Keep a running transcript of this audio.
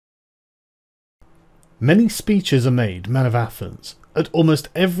Many speeches are made, men of Athens, at almost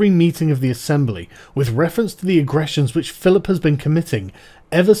every meeting of the assembly, with reference to the aggressions which Philip has been committing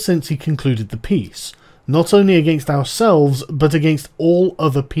ever since he concluded the peace, not only against ourselves, but against all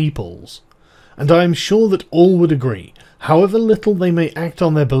other peoples. And I am sure that all would agree, however little they may act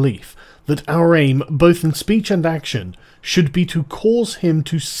on their belief, that our aim, both in speech and action, should be to cause him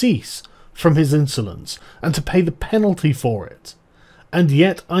to cease from his insolence, and to pay the penalty for it. And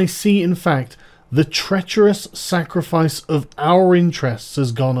yet I see, in fact, the treacherous sacrifice of our interests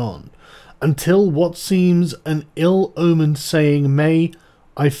has gone on, until what seems an ill-omened saying may,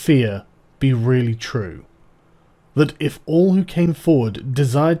 I fear, be really true. That if all who came forward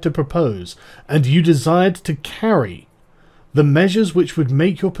desired to propose, and you desired to carry, the measures which would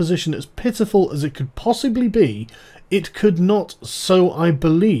make your position as pitiful as it could possibly be, it could not, so I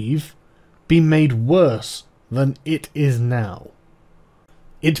believe, be made worse than it is now.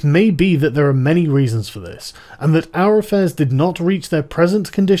 It may be that there are many reasons for this, and that our affairs did not reach their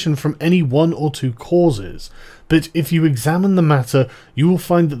present condition from any one or two causes, but if you examine the matter, you will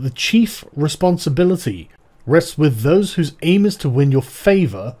find that the chief responsibility rests with those whose aim is to win your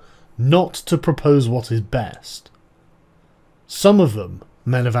favour, not to propose what is best. Some of them,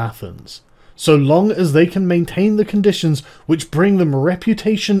 men of Athens, so long as they can maintain the conditions which bring them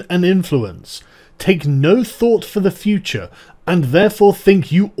reputation and influence, take no thought for the future, and therefore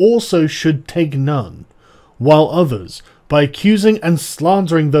think you also should take none, while others, by accusing and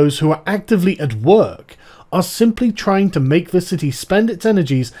slandering those who are actively at work, are simply trying to make the city spend its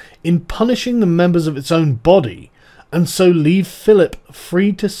energies in punishing the members of its own body, and so leave Philip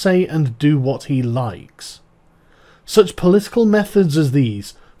free to say and do what he likes. Such political methods as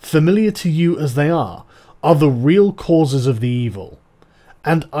these, familiar to you as they are the real causes of the evil.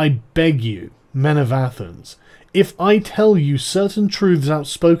 And I beg you, men of Athens, if I tell you certain truths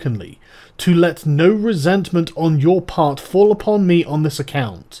outspokenly, to let no resentment on your part fall upon me on this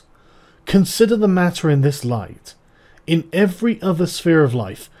account. Consider the matter in this light. In every other sphere of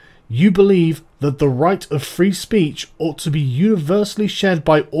life, you believe that the right of free speech ought to be universally shared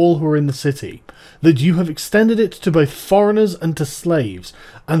by all who are in the city, that you have extended it to both foreigners and to slaves,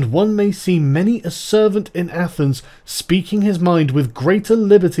 and one may see many a servant in Athens speaking his mind with greater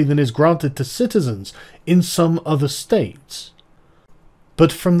liberty than is granted to citizens in some other states.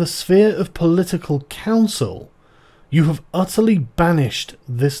 But from the sphere of political counsel, you have utterly banished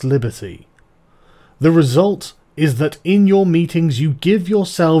this liberty. The result is that in your meetings you give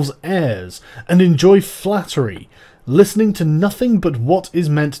yourselves airs and enjoy flattery, listening to nothing but what is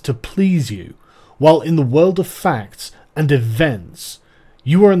meant to please you, while in the world of facts and events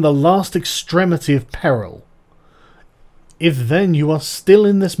you are in the last extremity of peril. If then you are still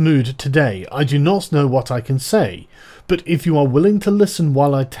in this mood today, I do not know what I can say, but if you are willing to listen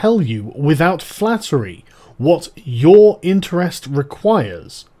while I tell you, without flattery, what your interest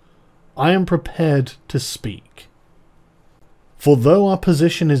requires, I am prepared to speak. For though our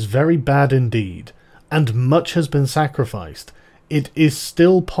position is very bad indeed, and much has been sacrificed, it is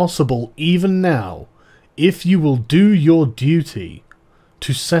still possible even now, if you will do your duty,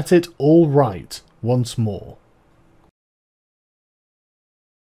 to set it all right once more.